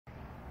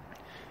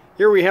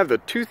Here we have the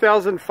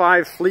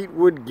 2005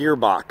 Fleetwood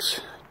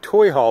Gearbox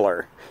toy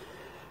hauler.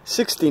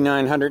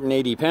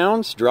 6,980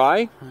 pounds,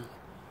 dry.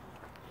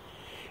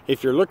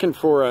 If you're looking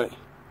for an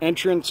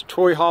entrance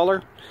toy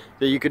hauler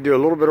that you could do a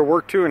little bit of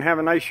work to and have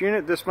a nice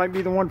unit, this might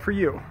be the one for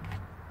you.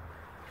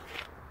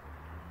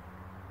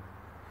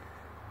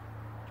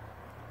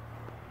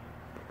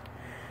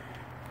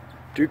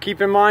 Do keep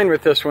in mind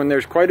with this one,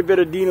 there's quite a bit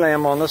of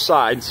delam on the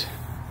sides.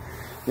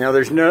 Now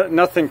there's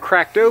nothing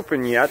cracked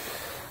open yet,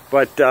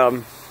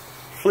 but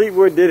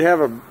Fleetwood did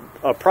have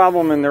a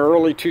problem in the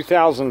early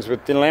 2000s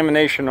with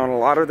delamination on a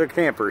lot of their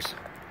campers.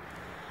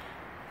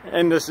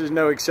 And this is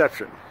no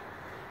exception.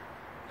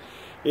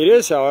 It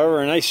is,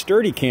 however, a nice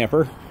sturdy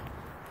camper.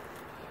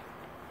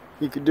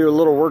 You could do a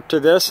little work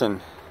to this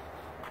and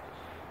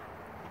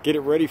get it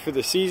ready for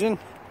the season.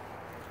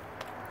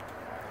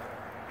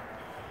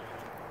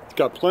 It's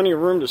got plenty of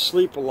room to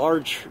sleep a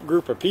large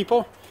group of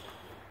people.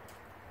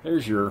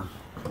 There's your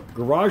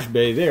garage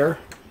bay there.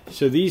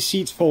 So these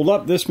seats fold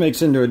up. This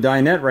makes into a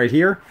dinette right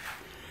here.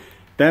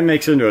 That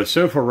makes into a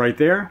sofa right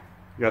there.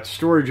 You got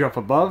storage up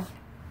above.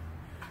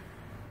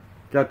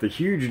 Got the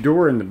huge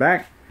door in the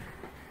back.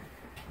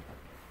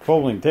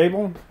 Folding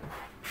table.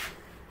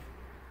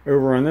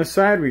 Over on this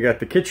side we got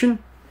the kitchen.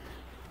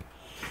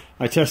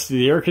 I tested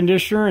the air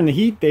conditioner and the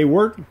heat. They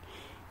work.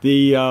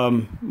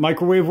 The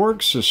microwave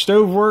works. The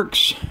stove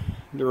works.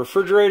 The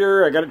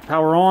refrigerator, I got it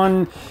power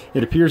on.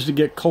 It appears to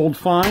get cold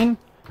fine.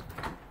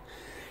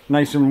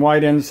 Nice and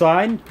wide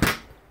inside.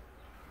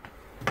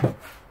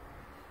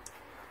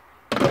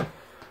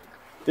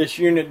 This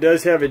unit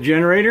does have a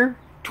generator.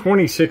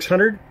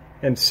 2,600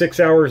 and 6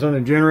 hours on the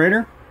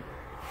generator.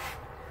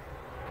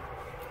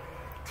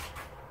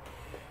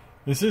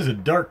 This is a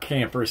dark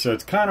camper, so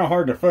it's kind of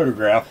hard to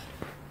photograph.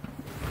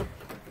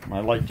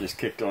 My light just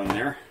kicked on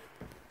there.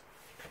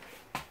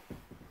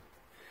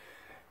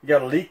 You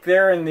got a leak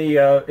there in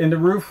the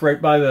roof,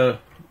 right by the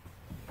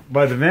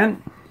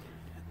vent,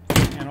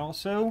 and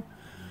also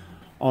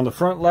on the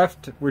front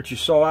left, which you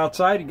saw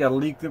outside, you got a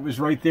leak that was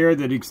right there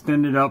that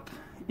extended up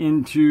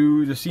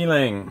into the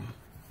ceiling.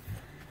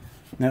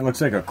 And that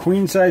looks like a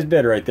queen-size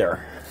bed right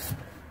there.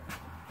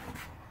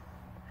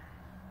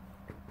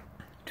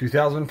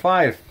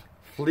 2005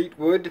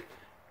 Fleetwood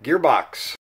Gearbox.